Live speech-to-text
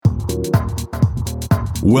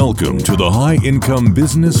Welcome to the High Income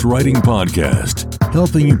Business Writing Podcast,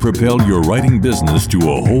 helping you propel your writing business to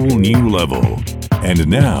a whole new level. And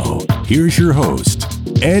now, here's your host,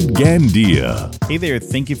 Ed Gandia. Hey there,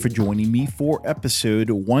 thank you for joining me for episode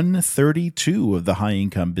 132 of the High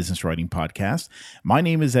Income Business Writing Podcast. My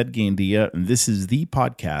name is Ed Gandia, and this is the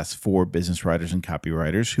podcast for business writers and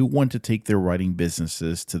copywriters who want to take their writing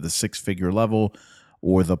businesses to the six-figure level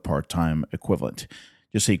or the part-time equivalent.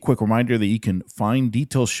 Just a quick reminder that you can find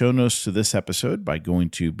detailed show notes to this episode by going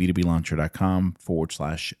to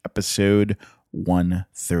b2blauncher.com/episode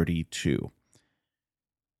 132.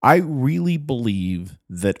 I really believe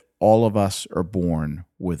that all of us are born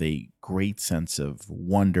with a great sense of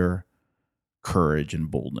wonder, courage,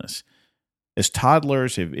 and boldness. As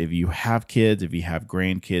toddlers, if you have kids, if you have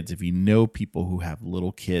grandkids, if you know people who have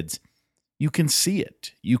little kids, you can see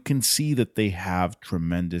it. You can see that they have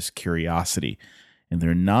tremendous curiosity. And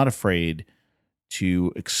they're not afraid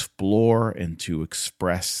to explore and to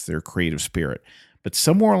express their creative spirit. But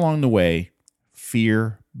somewhere along the way,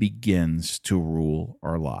 fear begins to rule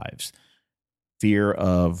our lives. Fear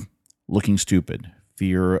of looking stupid,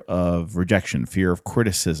 fear of rejection, fear of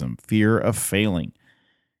criticism, fear of failing.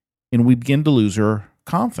 And we begin to lose our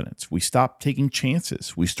confidence. We stop taking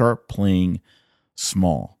chances. We start playing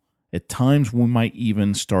small. At times, we might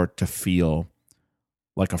even start to feel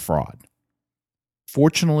like a fraud.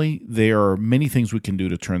 Fortunately, there are many things we can do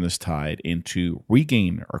to turn this tide and to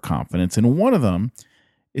regain our confidence. And one of them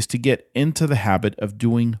is to get into the habit of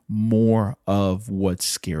doing more of what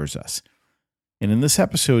scares us. And in this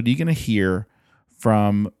episode, you're going to hear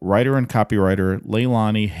from writer and copywriter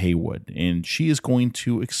Leilani Haywood. And she is going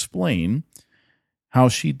to explain how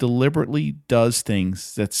she deliberately does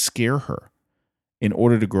things that scare her in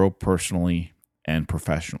order to grow personally and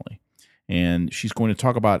professionally. And she's going to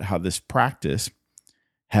talk about how this practice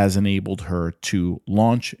has enabled her to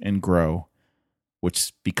launch and grow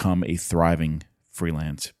what's become a thriving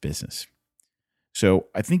freelance business. So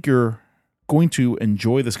I think you're going to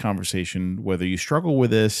enjoy this conversation, whether you struggle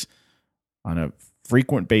with this on a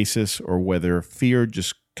frequent basis or whether fear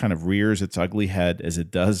just kind of rears its ugly head as it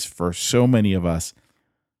does for so many of us.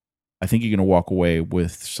 I think you're going to walk away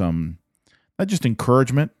with some, not just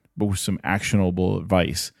encouragement, but with some actionable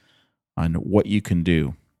advice on what you can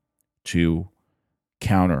do to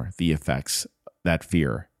counter the effects that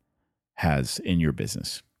fear has in your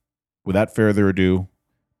business. Without further ado,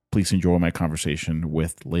 please enjoy my conversation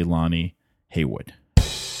with Leilani Haywood.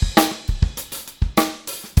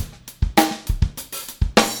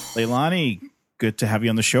 Leilani, good to have you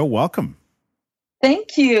on the show. Welcome.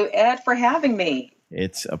 Thank you, Ed, for having me.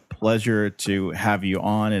 It's a pleasure to have you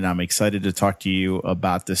on, and I'm excited to talk to you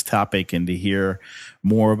about this topic and to hear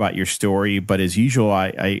more about your story. But as usual,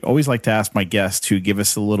 I always like to ask my guests to give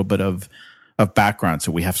us a little bit of background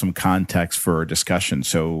so we have some context for our discussion.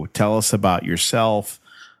 So tell us about yourself,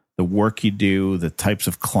 the work you do, the types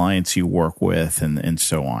of clients you work with, and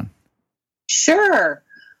so on. Sure.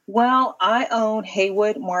 Well, I own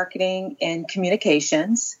Haywood Marketing and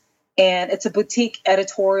Communications. And it's a boutique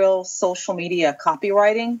editorial social media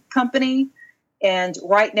copywriting company. And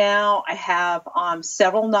right now I have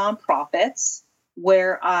several nonprofits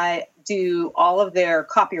where I do all of their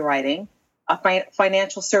copywriting, a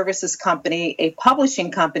financial services company, a publishing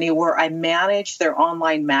company where I manage their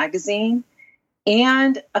online magazine,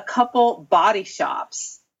 and a couple body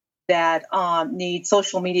shops that need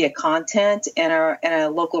social media content in a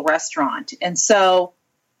local restaurant. And so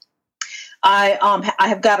I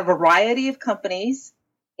have got a variety of companies,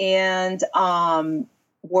 and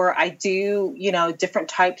where I do, different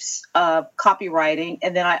types of copywriting,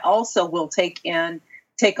 and then I also will take on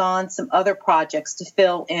some other projects to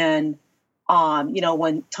fill in,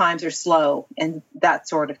 when times are slow and that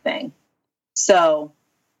sort of thing. So,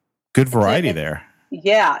 good variety there.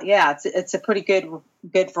 Yeah, it's a pretty good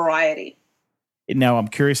variety. Now, I'm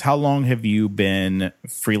curious, how long have you been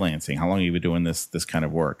freelancing? How long have you been doing this kind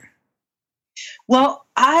of work? Well,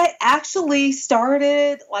 I actually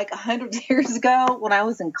started like 100 years ago when I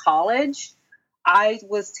was in college. I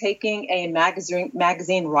was taking a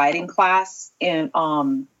magazine writing class in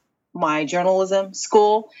my journalism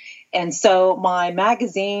school. And so my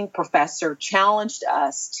magazine professor challenged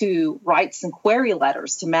us to write some query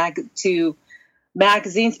letters to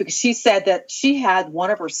magazines because she said that she had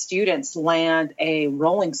one of her students land a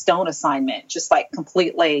Rolling Stone assignment, just like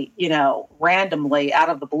completely, randomly out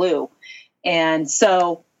of the blue. And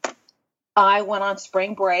so I went on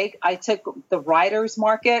spring break. I took the Writer's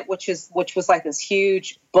Market, which was like this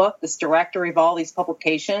huge book, this directory of all these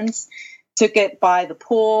publications, took it by the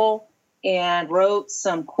pool and wrote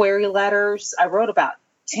some query letters. I wrote about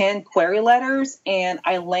 10 query letters, and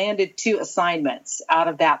I landed 2 assignments out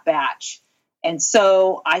of that batch. And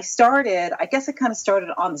so I guess I kind of started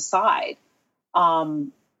on the side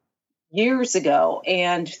years ago.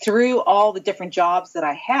 And through all the different jobs that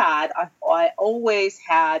I had, I always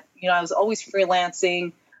had, I was always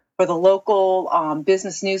freelancing for the local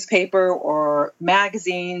business newspaper or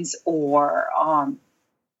magazines or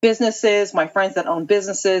businesses, my friends that own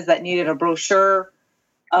businesses that needed a brochure.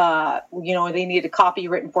 They needed a copy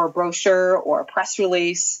written for a brochure or a press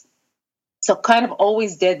release. So kind of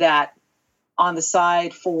always did that on the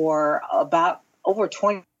side for about over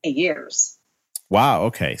 20 years. Wow.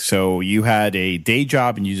 Okay. So you had a day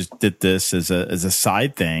job and you just did this as a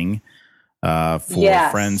side thing for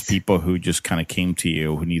Yes. friends, people who just kind of came to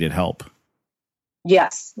you who needed help.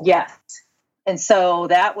 Yes. And so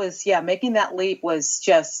that was, making that leap was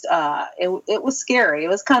just, it was scary. It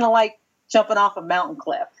was kind of like jumping off a mountain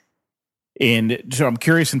cliff. And so I'm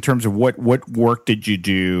curious in terms of what work did you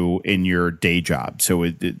do in your day job? So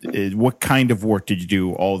what kind of work did you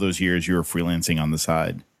do all those years you were freelancing on the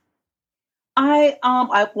side? I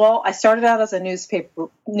started out as a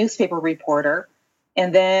newspaper reporter,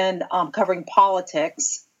 and then covering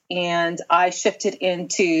politics, and I shifted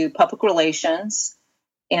into public relations,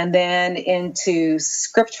 and then into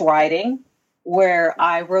script writing, where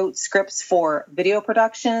I wrote scripts for video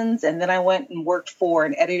productions, and then I went and worked for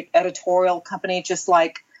an editorial company, just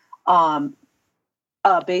like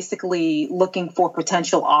basically looking for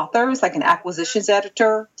potential authors, like an acquisitions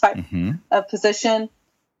editor type of position.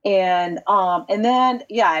 And then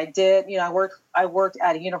I did. I worked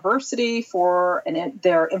at a university for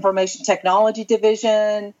their information technology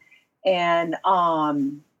division, and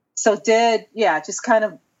just kind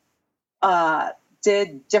of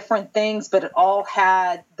did different things, but it all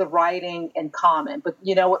had the writing in common. But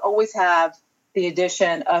it always have the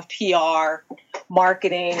addition of PR,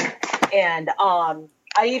 marketing, and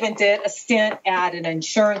I even did a stint at an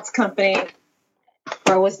insurance company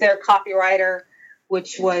where I was their copywriter,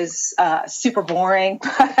 which was super boring.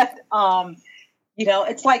 But,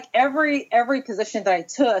 it's like every position that I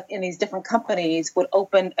took in these different companies would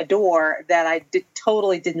open a door that I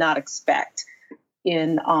totally did not expect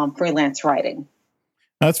in freelance writing.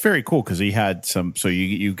 That's very cool because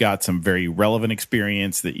you got some very relevant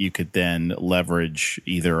experience that you could then leverage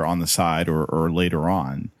either on the side or later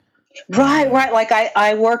on. Right. Like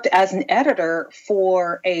I worked as an editor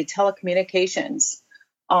for a telecommunications.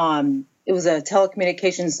 It was a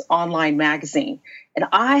telecommunications online magazine. And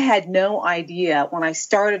I had no idea when I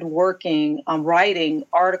started working on writing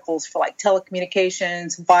articles for like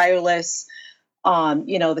telecommunications, wireless,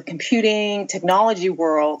 the computing technology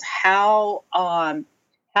world, how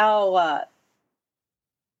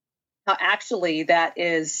actually that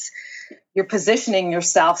is, you're positioning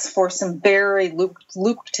yourselves for some very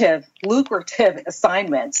lucrative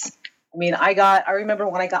assignments. I mean, I remember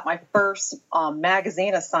when I got my first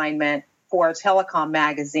magazine assignment for a telecom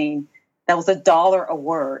magazine, that was $1 a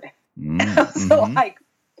word. So like,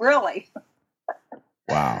 really?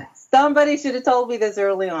 Wow. Somebody should have told me this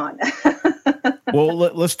early on. Well,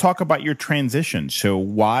 let's talk about your transition. So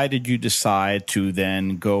why did you decide to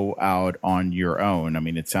then go out on your own? I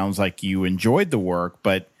mean, it sounds like you enjoyed the work,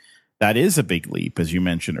 but that is a big leap, as you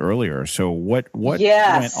mentioned earlier. So what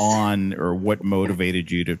Yes. went on, or what motivated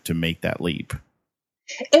you to make that leap?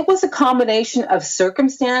 It was a combination of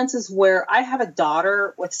circumstances where I have a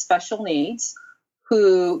daughter with special needs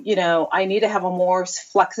who, I need to have a more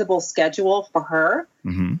flexible schedule for her.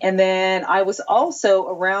 Mm-hmm. And then I was also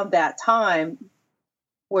around that time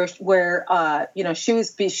where she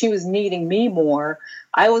was needing me more.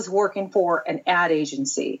 I was working for an ad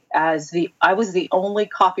agency I was the only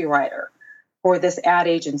copywriter for this ad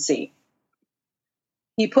agency.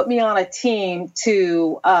 He put me on a team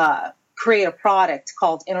to create a product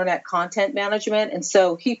called Internet Content Management. And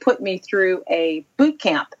so he put me through a boot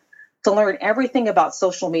camp to learn everything about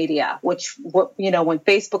social media, when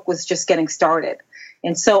Facebook was just getting started.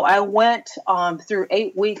 And so I went through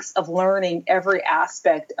 8 weeks of learning every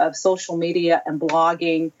aspect of social media and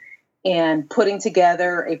blogging and putting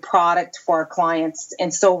together a product for our clients.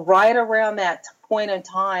 And so right around that point in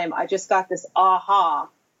time, I just got this aha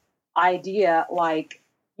idea, like,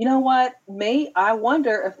 you know what, I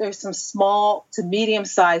wonder if there's some small to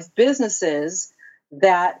medium-sized businesses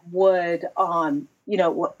that would,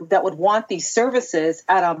 that would want these services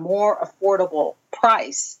at a more affordable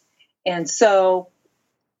price. And so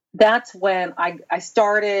that's when I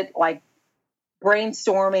started like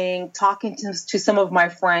brainstorming, talking to some of my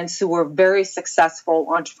friends who were very successful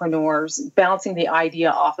entrepreneurs, bouncing the idea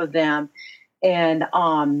off of them. And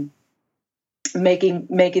making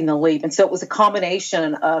the leap. And so it was a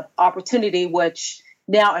combination of opportunity, which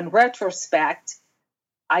now in retrospect,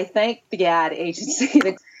 I thank the ad agency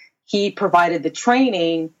that he provided the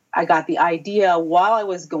training. I got the idea while I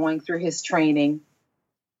was going through his training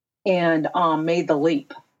and made the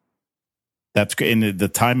leap. That's good. And the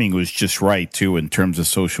timing was just right, too, in terms of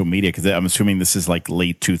social media, because I'm assuming this is like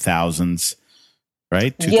late 2000s,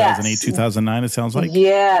 right? 2008, yes. 2009, it sounds like?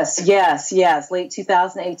 Yes. Late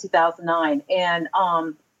 2008, 2009.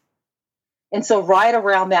 And so right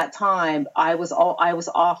around that time, I was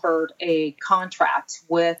offered a contract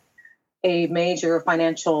with a major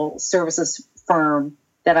financial services firm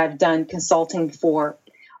that I've done consulting for,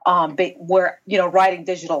 where, writing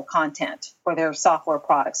digital content for their software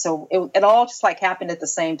products. So it all just like happened at the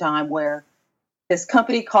same time, where this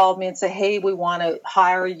company called me and said, hey, we want to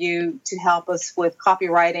hire you to help us with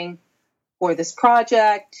copywriting for this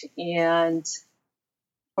project, and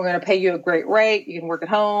we're going to pay you a great rate. You can work at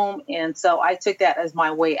home. And so I took that as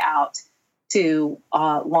my way out to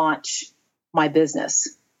launch my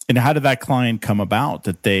business. And how did that client come about?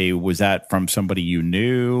 Was that from somebody you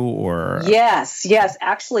knew, or? Yes.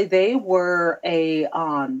 Actually, they were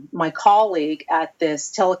my colleague at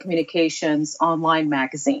this telecommunications online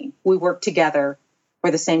magazine. We worked together for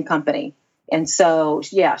the same company. And so,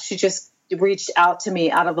 yeah, she just reached out to me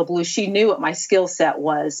out of the blue. She knew what my skill set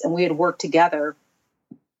was, and we had worked together,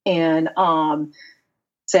 and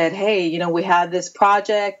said, hey, we have this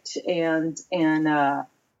project, and are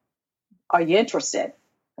you interested?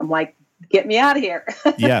 I'm like, get me out of here.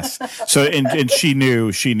 Yes. So, and she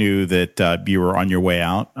knew that you were on your way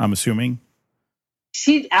out, I'm assuming?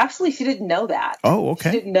 She didn't know that. Oh, okay.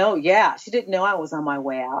 She didn't know. Yeah. She didn't know I was on my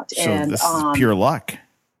way out. So this is pure luck.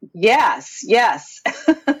 Yes.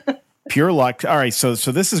 Pure luck. All right. So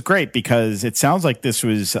this is great, because it sounds like this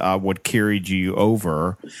was what carried you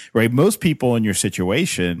over, right? Most people in your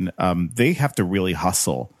situation, they have to really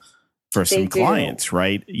hustle for some clients,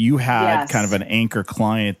 right? You had kind of an anchor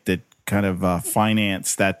client that kind of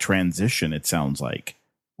financed that transition, it sounds like.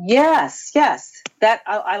 Yes. That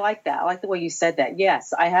I like that. I like the way you said that.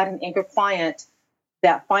 Yes, I had an anchor client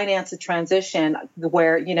that financed the transition,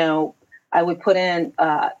 where, I would put in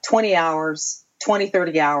 30 hours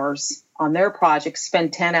on their project,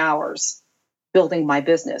 spend 10 hours building my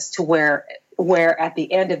business, to where at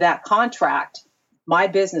the end of that contract, my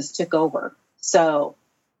business took over. So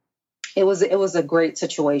it was a great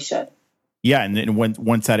situation. Yeah, and then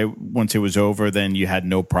once it was over, then you had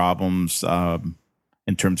no problems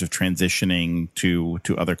in terms of transitioning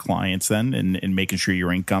to other clients then, and making sure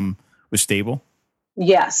your income was stable.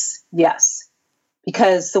 Yes,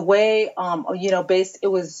 because the way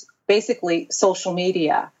it was basically social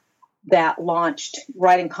media that launched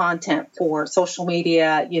writing content for social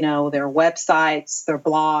media, their websites, their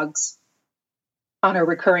blogs, on a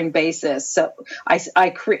recurring basis. So I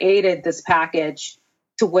created this package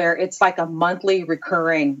to where it's like a monthly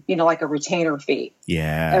recurring, like a retainer fee.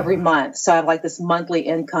 Yeah. Every month. So I have like this monthly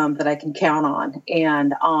income that I can count on.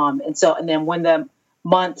 And then when the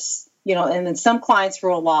months, and then some clients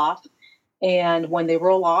roll off, and when they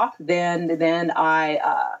roll off, then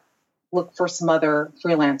I look for some other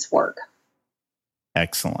freelance work.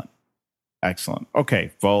 Excellent.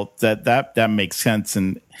 Okay. Well, that makes sense.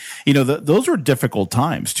 And, those were difficult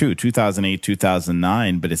times too, 2008,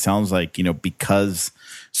 2009, but it sounds like, because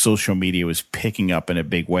social media was picking up in a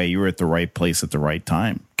big way, you were at the right place at the right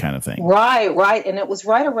time, kind of thing. Right. And it was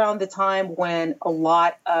right around the time when a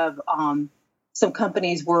lot of, some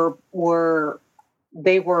companies were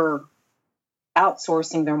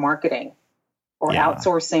outsourcing their marketing, or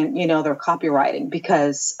outsourcing, their copywriting,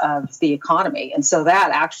 because of the economy. And so that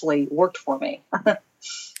actually worked for me.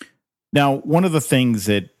 Now, one of the things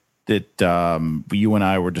that you and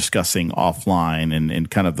I were discussing offline, and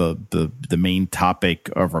kind of the main topic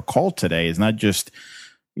of our call today, is not just,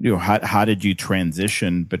 how did you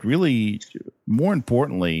transition, but really, more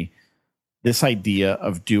importantly, this idea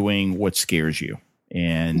of doing what scares you.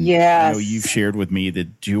 And yes. You've shared with me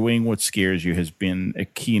that doing what scares you has been a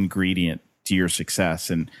key ingredient to your success.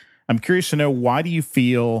 And I'm curious to know, why do you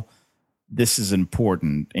feel this is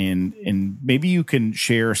important? And maybe you can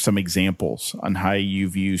share some examples on how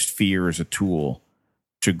you've used fear as a tool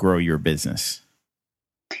to grow your business.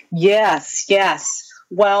 Yes.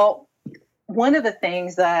 Well, one of the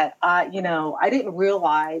things that I didn't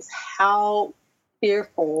realize how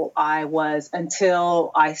fearful I was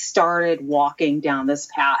until I started walking down this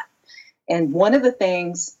path. And one of the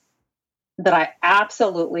things that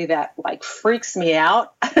that like freaks me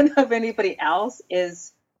out, I don't know if anybody else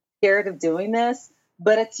is scared of doing this,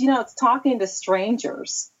 but it's talking to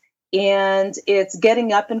strangers. And it's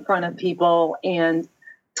getting up in front of people and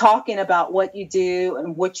talking about what you do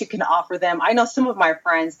and what you can offer them. I know some of my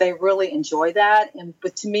friends, they really enjoy that.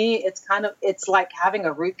 But to me, it's like having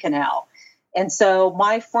a root canal. And so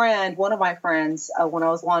one of my friends, when I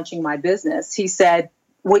was launching my business, he said,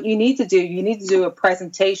 what you need to do a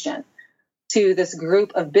presentation to this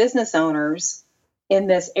group of business owners in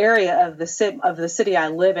this area of the city I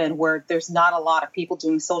live in, where there's not a lot of people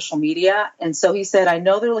doing social media. And so he said, I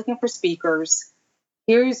know they're looking for speakers.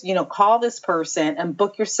 Here's, call this person and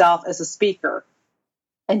book yourself as a speaker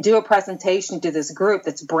and do a presentation to this group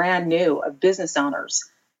that's brand new of business owners.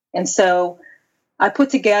 And so I put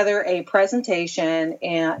together a presentation,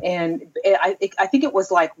 and I think it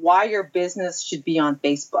was like why your business should be on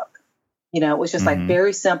Facebook. It was just like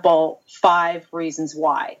very simple, 5 reasons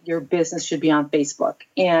why your business should be on Facebook.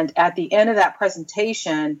 And at the end of that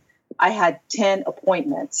presentation, I had 10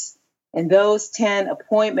 appointments. And those 10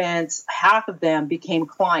 appointments, half of them became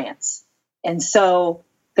clients. And so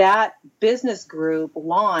that business group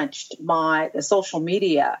launched the social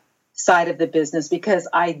media side of the business, because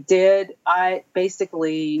I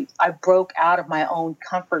broke out of my own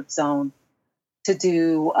comfort zone to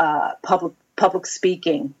do public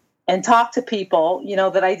speaking and talk to people,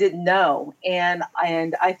 that I didn't know. And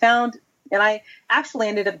I actually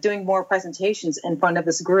ended up doing more presentations in front of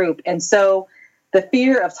this group. And so the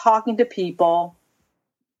fear of talking to people,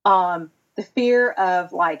 the fear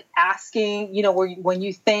of like asking, when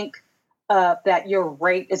you think that your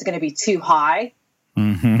rate is going to be too high,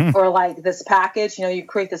 or like this package, you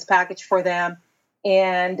create this package for them.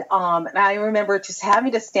 And I remember just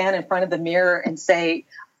having to stand in front of the mirror and say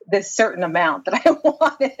this certain amount that I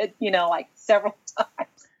wanted, like several times,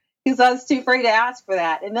 because I was too afraid to ask for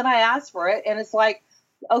that. And then I asked for it, and it's like,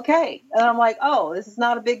 okay. And I'm like, oh, this is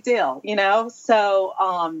not a big deal, So,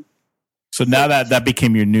 so now that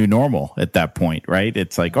became your new normal at that point, right?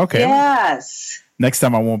 It's like, okay, yes, next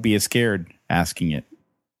time I won't be as scared asking it.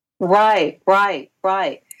 Right.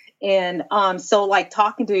 And so like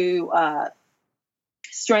talking to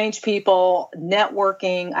strange people,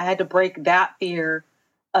 networking, I had to break that fear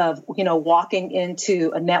of, walking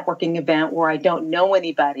into a networking event where I don't know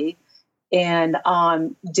anybody, and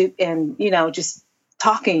just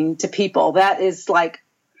talking to people. That is like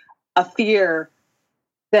a fear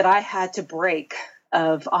that I had to break,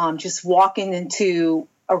 of just walking into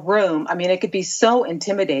a room. I mean, it could be so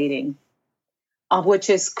intimidating, which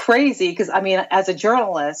is crazy because, as a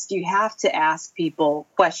journalist, you have to ask people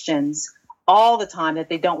questions all the time that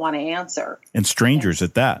they don't want to answer. And strangers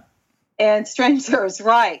at that. And strangers,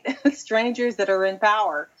 right. Strangers that are in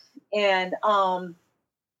power. And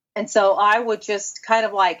so I would just kind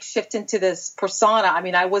of like shift into this persona.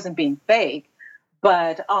 I wasn't being fake,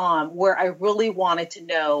 but where I really wanted to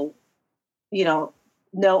know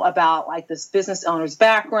about like this business owner's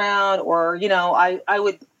background, or,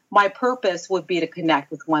 my purpose would be to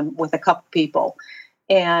connect with a couple people,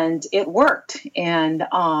 and it worked. And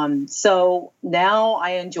so now I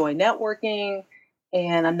enjoy networking,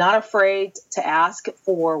 and I'm not afraid to ask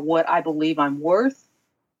for what I believe I'm worth,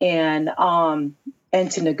 and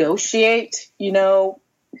to negotiate,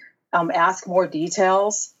 ask more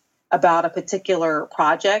details about a particular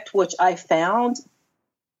project, which I found,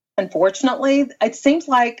 unfortunately, it seems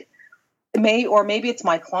like maybe it's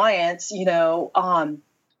my clients,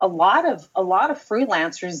 a lot of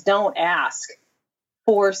freelancers don't ask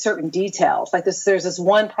for certain details. Like there's this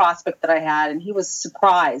one prospect that I had, and he was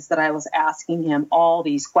surprised that I was asking him all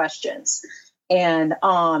these questions. And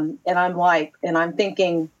I'm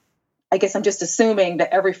thinking, I guess I'm just assuming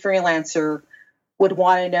that every freelancer would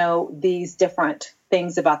want to know these different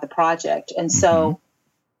things about the project. And so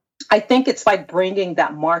I think it's like bringing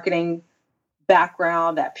that marketing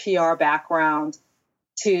background, that PR background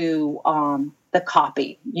to the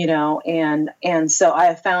copy, and so I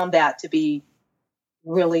have found that to be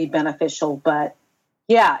really beneficial. But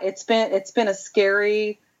yeah, it's been a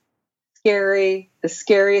the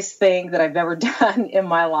scariest thing that I've ever done in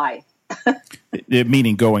my life.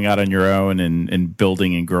 Meaning going out on your own and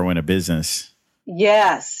building and growing a business.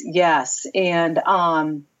 Yes. And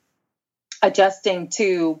adjusting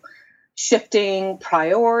to shifting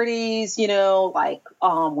priorities, like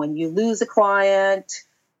when you lose a client,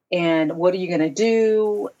 and what are you going to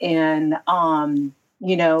do? And,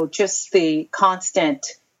 just the constant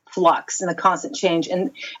flux and the constant change.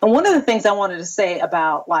 And one of the things I wanted to say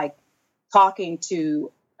about like talking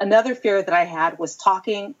to, another fear that I had was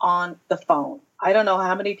talking on the phone. I don't know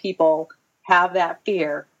how many people have that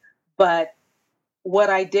fear, but what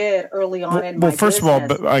I did early on in my business. Well, first of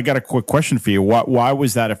all, I got a quick question for you. Why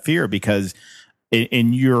was that a fear? Because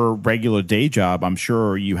in your regular day job, I'm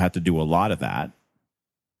sure you had to do a lot of that.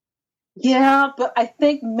 Yeah, but I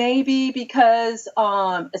think maybe because,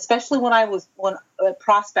 especially when I was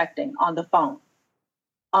prospecting on the phone.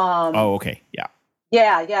 Oh, okay. Yeah.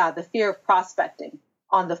 Yeah. The fear of prospecting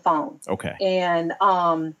on the phone. Okay. And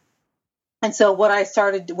so what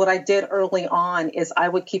I did early on is I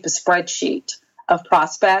would keep a spreadsheet of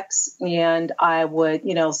prospects, and I would,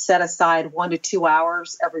 set aside 1 to 2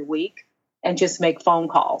 hours every week and just make phone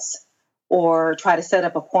calls or try to set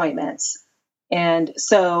up appointments. And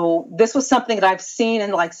so this was something that I've seen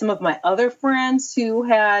in like some of my other friends who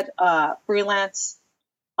had freelance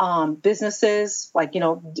businesses, like,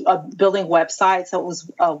 building websites. So it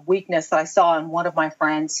was a weakness that I saw in one of my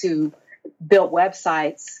friends who built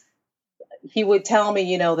websites. He would tell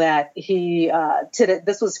me, that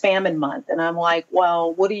this was famine month. And I'm like,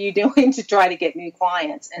 well, what are you doing to try to get new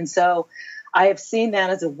clients? And so I have seen that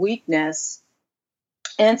as a weakness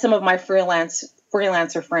in some of my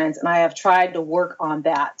freelancer friends, and I have tried to work on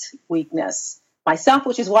that weakness myself,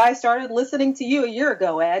 which is why I started listening to you a year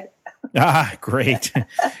ago, Ed. Great.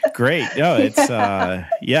 Great. No, it's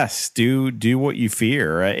yes, do what you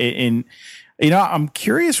fear. And I'm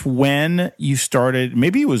curious when you started.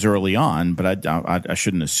 Maybe it was early on, but I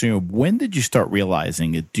shouldn't assume. When did you start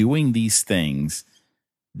realizing that doing these things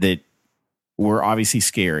that were obviously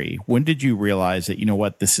scary? When did you realize that,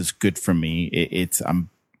 what, this is good for me?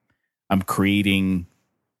 I'm creating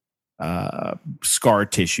scar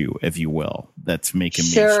tissue, if you will, that's making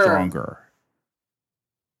me stronger.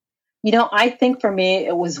 I think for me,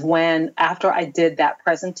 it was after I did that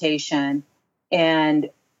presentation and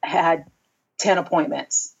had 10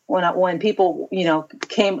 appointments, when people,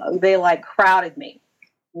 came, they like crowded me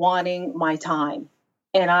wanting my time.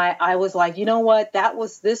 And I was like, you know what,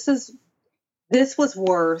 this was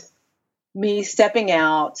worth me stepping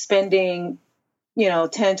out, spending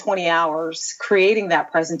 10, 20 hours creating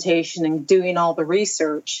that presentation and doing all the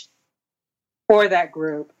research for that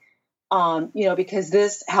group, because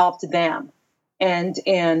this helped them and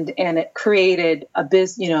it created a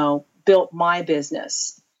business, built my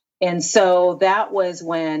business. And so that was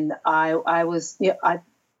when I was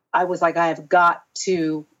like, I have got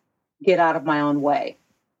to get out of my own way.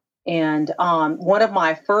 And one of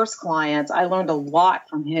my first clients, I learned a lot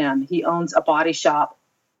from him. He owns a body shop.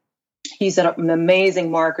 He's an amazing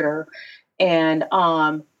marketer, and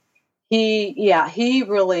he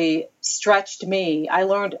really stretched me. I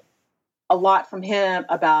learned a lot from him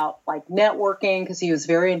about like networking, because he was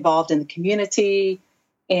very involved in the community,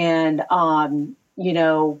 and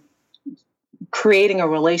creating a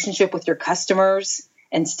relationship with your customers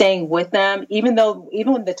and staying with them, even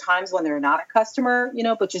in the times when they're not a customer,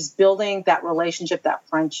 but just building that relationship, that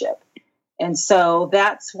friendship. And so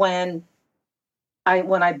that's when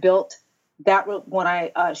I built that, when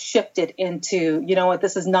I shifted into,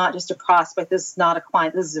 this is not just a prospect, this is not a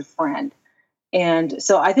client, this is a friend. And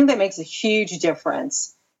so I think that makes a huge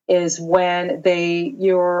difference, is when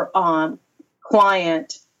your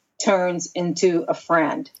client turns into a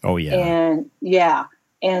friend. Oh yeah.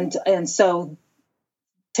 And so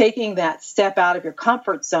taking that step out of your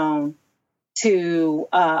comfort zone to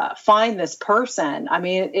find this person, I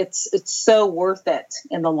mean, it's so worth it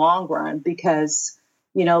in the long run, because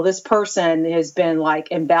this person has been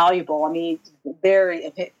like invaluable. I mean,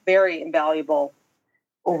 very, very invaluable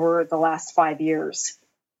over the last 5 years.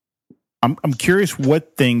 I'm curious,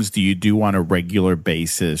 what things do you do on a regular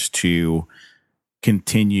basis to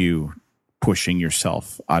continue pushing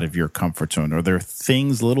yourself out of your comfort zone? Are there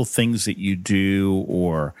little things that you do,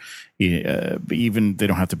 or even, they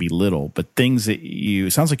don't have to be little, but things that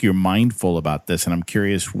it sounds like you're mindful about this, and I'm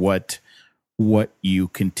curious what you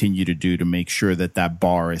continue to do to make sure that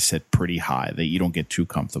bar is set pretty high, that you don't get too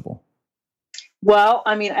comfortable. Well,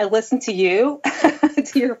 I mean, I listened to you,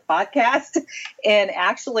 to your podcast, and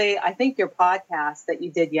actually, I think your podcast that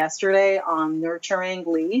you did yesterday on nurturing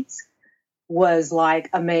leads was like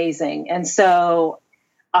amazing. And so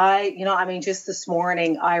just this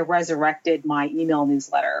morning, I resurrected my email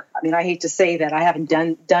newsletter. I mean, I hate to say that I haven't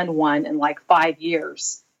done one in like 5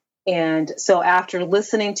 years. And so after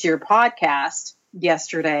listening to your podcast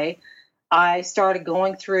yesterday, I started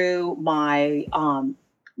going through my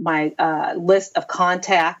list of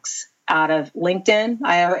contacts out of LinkedIn.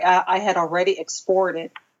 I had already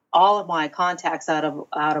exported all of my contacts out of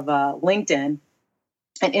LinkedIn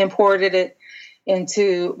and imported it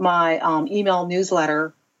into my email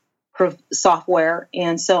newsletter software.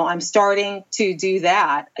 And so I'm starting to do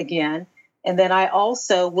that again. And then I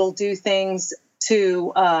also will do things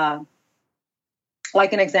to,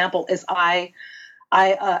 like an example is I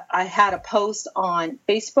I had a post on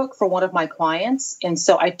Facebook for one of my clients, and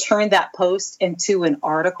so I turned that post into an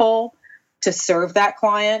article to serve that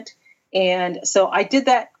client. And so I did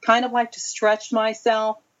that kind of like to stretch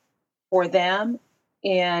myself for them,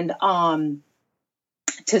 and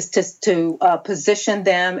to position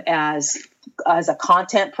them as a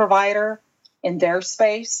content provider in their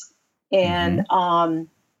space. And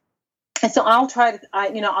and so I'll try to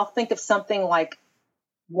I'll think of something like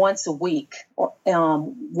once a week, or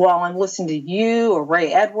while I'm listening to you or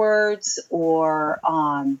Ray Edwards, or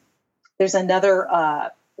there's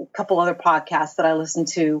another couple other podcasts that I listen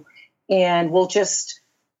to, and we'll just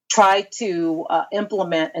try to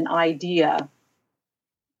implement an idea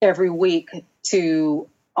every week to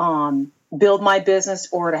build my business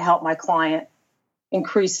or to help my client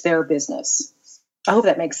increase their business. I hope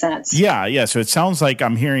that makes sense. Yeah. So it sounds like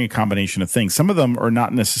I'm hearing a combination of things. Some of them are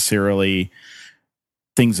not necessarily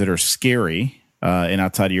things that are scary and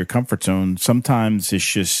outside of your comfort zone. Sometimes it's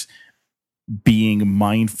just being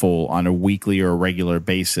mindful on a weekly or a regular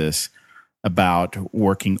basis about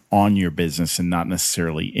working on your business and not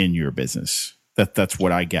necessarily in your business. That's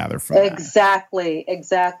what I gather from that.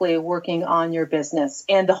 Exactly. Working on your business.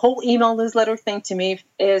 And the whole email newsletter thing to me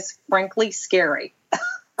is frankly scary.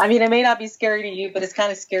 I mean, it may not be scary to you, but it's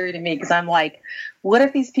kind of scary to me because I'm like, what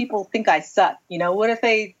if these people think I suck? What if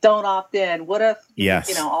they don't opt in? What if,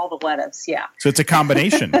 all the what ifs? Yeah. So it's a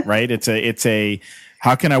combination, right? It's a,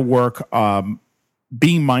 how can I work,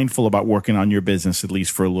 being mindful about working on your business at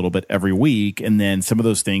least for a little bit every week. And then some of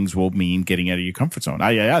those things will mean getting out of your comfort zone.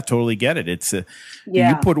 I totally get it. It's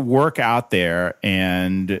you put work out there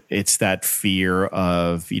and it's that fear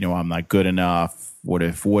of, I'm not good enough. What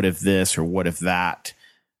if this or what if that?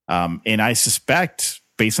 And I suspect,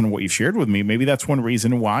 based on what you've shared with me, maybe that's one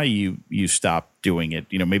reason why you stopped doing it.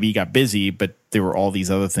 Maybe you got busy, but there were all these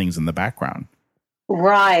other things in the background.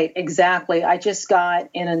 Right, exactly. I just got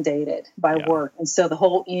inundated by work. And so the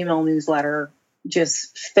whole email newsletter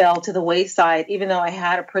just fell to the wayside, even though I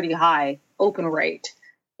had a pretty high open rate.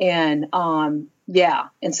 And and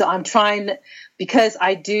so I'm trying, because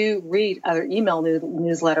I do read other email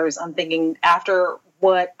newsletters, I'm thinking after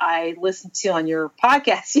what I listened to on your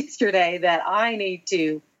podcast yesterday that I need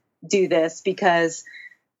to do this, because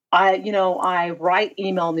I write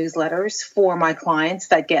email newsletters for my clients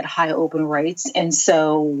that get high open rates. And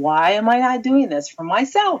so why am I not doing this for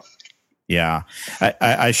myself? Yeah,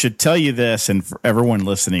 I should tell you this, and for everyone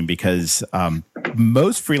listening, because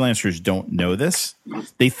most freelancers don't know this.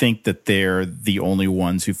 They think that they're the only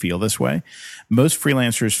ones who feel this way. Most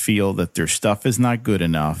freelancers feel that their stuff is not good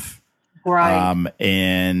enough. Right.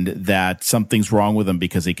 And that something's wrong with them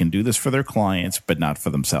because they can do this for their clients, but not for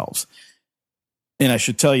themselves. And I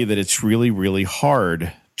should tell you that it's really, really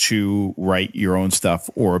hard to write your own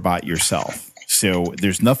stuff or about yourself. So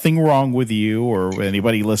there's nothing wrong with you or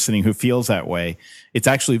anybody listening who feels that way. It's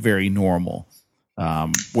actually very normal,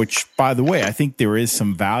 which, by the way, I think there is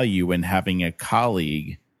some value in having a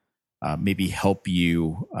colleague maybe help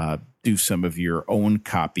you do some of your own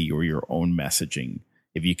copy or your own messaging,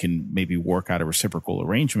 if you can maybe work out a reciprocal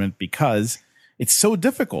arrangement, because it's so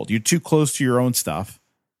difficult. You're too close to your own stuff.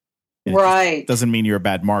 Right. Doesn't mean you're a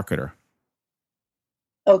bad marketer.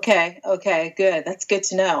 Okay, good. That's good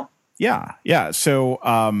to know. Yeah. So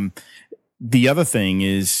the other thing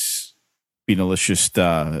is, let's just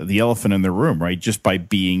the elephant in the room, right? Just by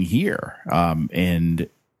being here and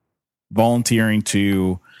volunteering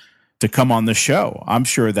to come on the show. I'm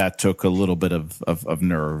sure that took a little bit of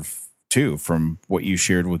nerve too, from what you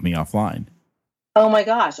shared with me offline. Oh my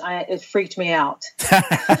gosh, it freaked me out.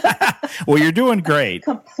 Well, you're doing great.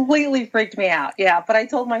 Completely freaked me out. Yeah, but I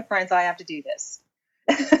told my friends I have to do this.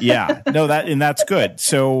 Yeah, no, that's good.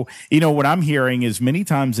 So, what I'm hearing is many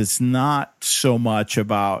times it's not so much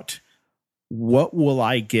about what will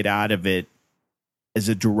I get out of it as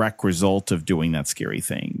a direct result of doing that scary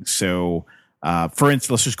thing. So, for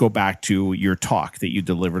instance, let's just go back to your talk that you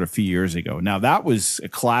delivered a few years ago. Now, that was a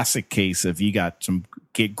classic case of you got some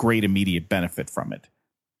great immediate benefit from it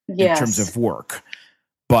in terms of work.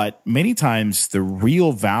 But many times the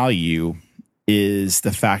real value is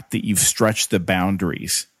the fact that you've stretched the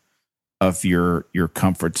boundaries of your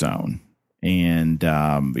comfort zone, and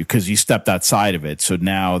because you stepped outside of it. So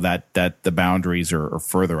now that the boundaries are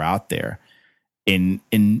further out there. And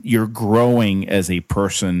you're growing as a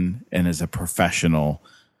person and as a professional,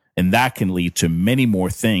 and that can lead to many more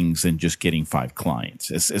things than just getting 5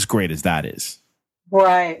 clients, as great as that is.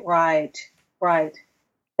 Right.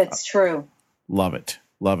 That's true. Love it.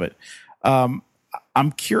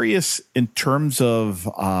 I'm curious in terms of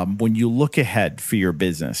when you look ahead for your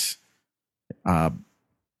business,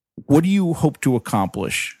 what do you hope to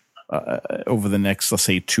accomplish over the next, let's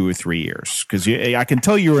say, 2 or 3 years? Because I can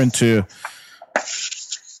tell you're into,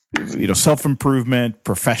 self-improvement,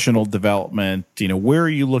 professional development. Where are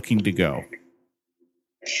you looking to go?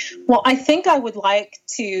 Well, I think I would like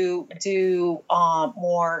to do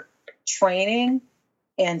more training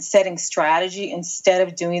and setting strategy instead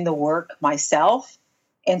of doing the work myself.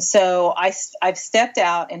 And so I've stepped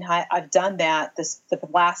out and I've done that the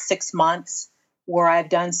last 6 months, where I've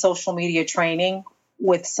done social media training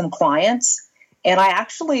with some clients. And I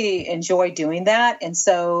actually enjoy doing that. And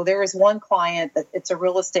so there is one client that it's a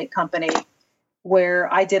real estate company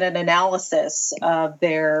where I did an analysis of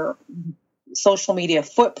their social media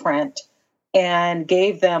footprint and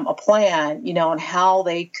gave them a plan, on how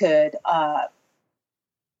they could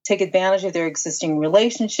take advantage of their existing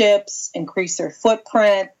relationships, increase their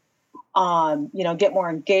footprint, get more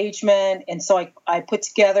engagement. And so I put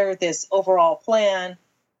together this overall plan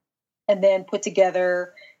and then put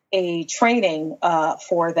together a training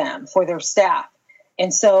for them, for their staff.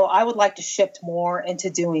 And so I would like to shift more into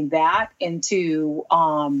doing that, into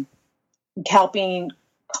helping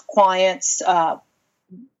clients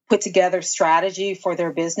put together strategy for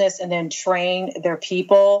their business and then train their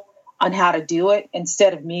people on how to do it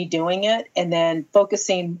instead of me doing it, and then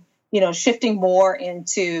focusing, shifting more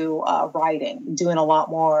into writing, doing a lot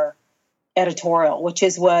more editorial, which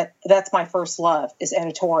is that's my first love, is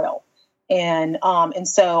editorial. And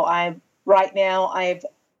so I'm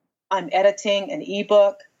editing an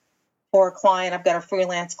ebook for a client. I've got a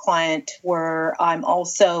freelance client where I'm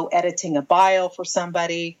also editing a bio for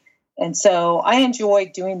somebody. And so I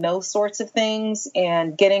enjoy doing those sorts of things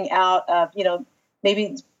and getting out of,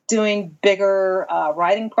 maybe doing bigger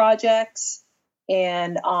writing projects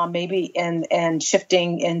and and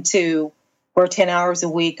shifting into where 10 hours a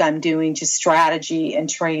week I'm doing just strategy and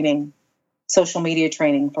training, social media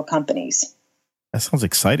training for companies. That sounds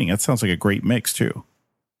exciting. That sounds like a great mix too.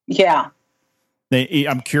 Yeah.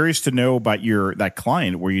 I'm curious to know about that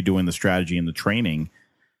client where you're doing the strategy and the training.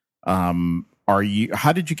 How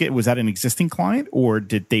did you get, was that an existing client or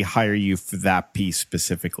did they hire you for that piece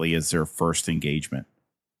specifically as their first engagement?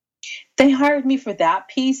 They hired me for that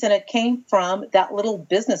piece, and it came from that little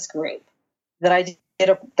business group that I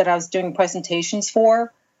did, that I was doing presentations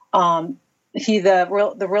for.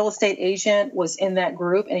 The real estate agent was in that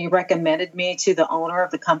group, and he recommended me to the owner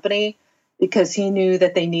of the company because he knew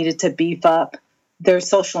that they needed to beef up their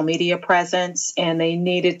social media presence, and they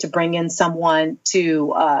needed to bring in someone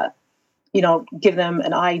to, give them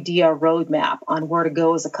an idea roadmap on where to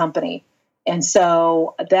go as a company. And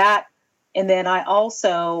so and then I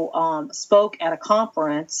also spoke at a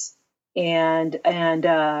conference and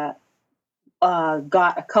got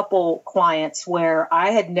a couple clients where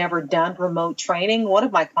I had never done remote training. One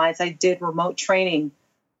of my clients, I did remote training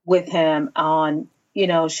with him on,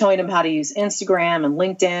 showing him how to use Instagram and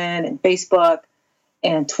LinkedIn and Facebook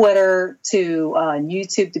and Twitter and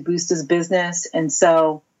YouTube to boost his business. And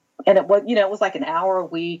so, it was like an hour a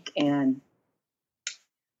week and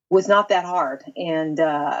was not that hard. And,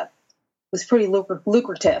 was pretty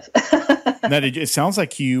lucrative. Now, it sounds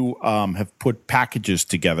like you have put packages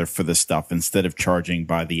together for this stuff instead of charging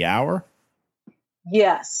by the hour.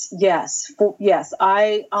 Yes.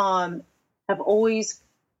 I have always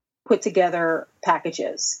put together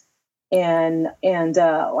packages, and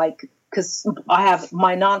because I have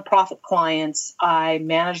my nonprofit clients, I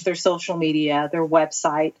manage their social media, their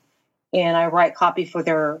website, and I write copy for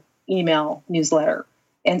their email newsletter,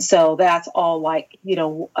 and so that's all a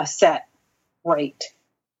set rate.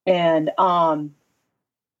 And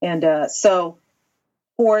so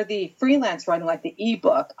for the freelance writing, like the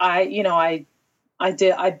ebook, I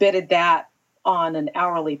bidded that on an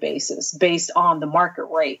hourly basis based on the market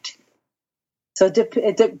rate. So but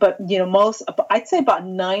I'd say about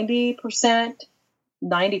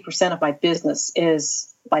 90% of my business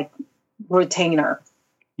is like retainer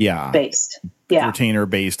based. Yeah. Retainer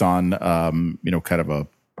based on, kind of a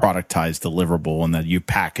productized deliverable, and that you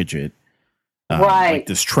package it. Right. Like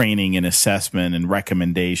this training and assessment and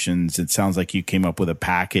recommendations. It sounds like you came up with a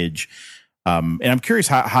package. And I'm curious,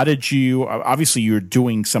 how did you, obviously you're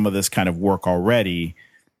doing some of this kind of work already,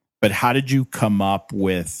 but how did you come up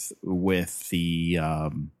with the,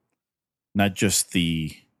 not just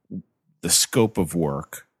the scope of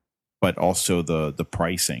work, but also the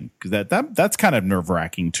pricing? Because that's kind of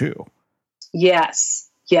nerve-wracking too. Yes,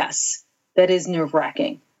 that is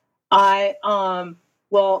nerve-wracking.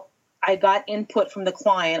 I got input from the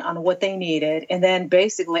client on what they needed. And then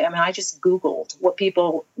basically, I just Googled what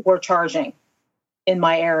people were charging in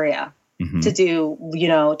my area to do,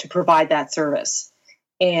 to provide that service.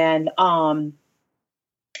 And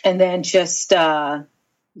And then just, I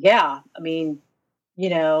mean,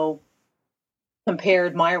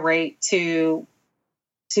 compared my rate to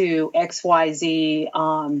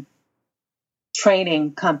XYZ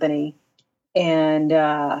training company and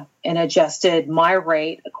adjusted my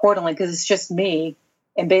rate accordingly, because it's just me,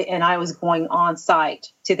 and I was going on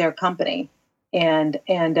site to their company, and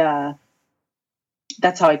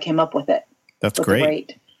that's how I came up with it. That's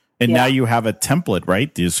great. And now you have a template,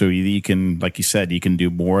 right? So you can, like you said, you can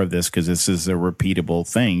do more of this because this is a repeatable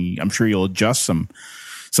thing. I'm sure you'll adjust some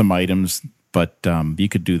items, but you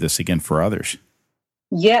could do this again for others.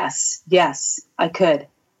 Yes, I could.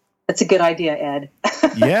 That's a good idea, Ed.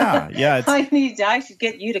 Yeah. I should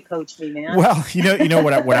get you to coach me, man. Well,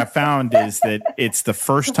 what I found is that it's the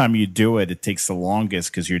first time you do it, it takes the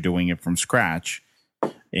longest because you're doing it from scratch.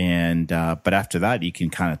 And but after that, you can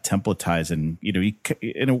kind of templatize and you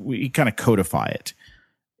kind of codify it.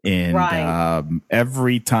 And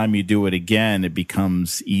every time you do it again, it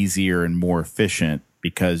becomes easier and more efficient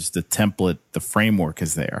because the template, the framework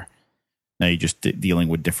is there. Now you're just dealing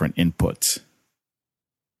with different inputs.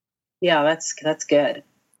 Yeah, that's good.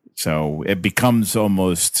 So it becomes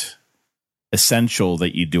almost essential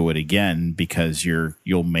that you do it again because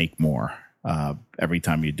you'll make more every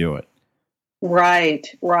time you do it. Right.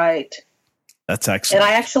 That's excellent.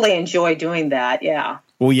 And I actually enjoy doing that. Yeah.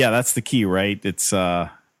 Well, yeah, that's the key, right? It's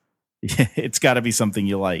it's got to be something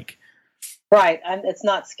you like. Right. And it's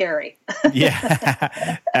not scary.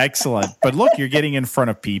 Yeah. Excellent. But look, you're getting in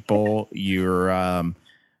front of people.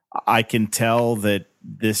 I can tell that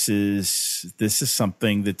this is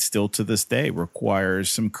something that still to this day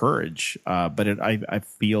requires some courage. But I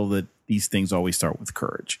feel that these things always start with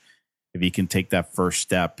courage. If you can take that first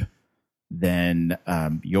step, then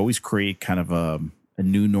you always create kind of a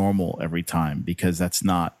new normal every time because that's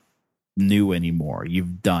not new anymore.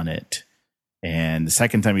 You've done it. And the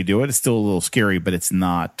second time you do it, it's still a little scary, but it's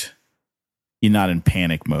not, you're not in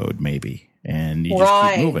panic mode maybe. And you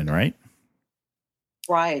just keep moving, right?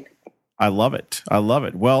 Right. I love it.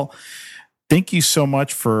 Well, thank you so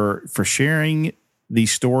much for sharing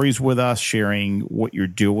these stories with us, sharing what you're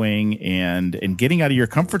doing and getting out of your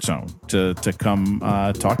comfort zone to come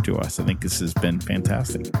talk to us. I think this has been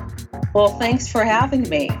fantastic. Well, thanks for having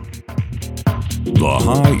me. The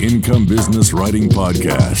High Income Business Writing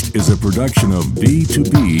Podcast is a production of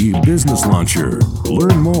B2B Business Launcher.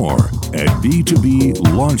 Learn more at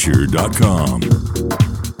b2blauncher.com.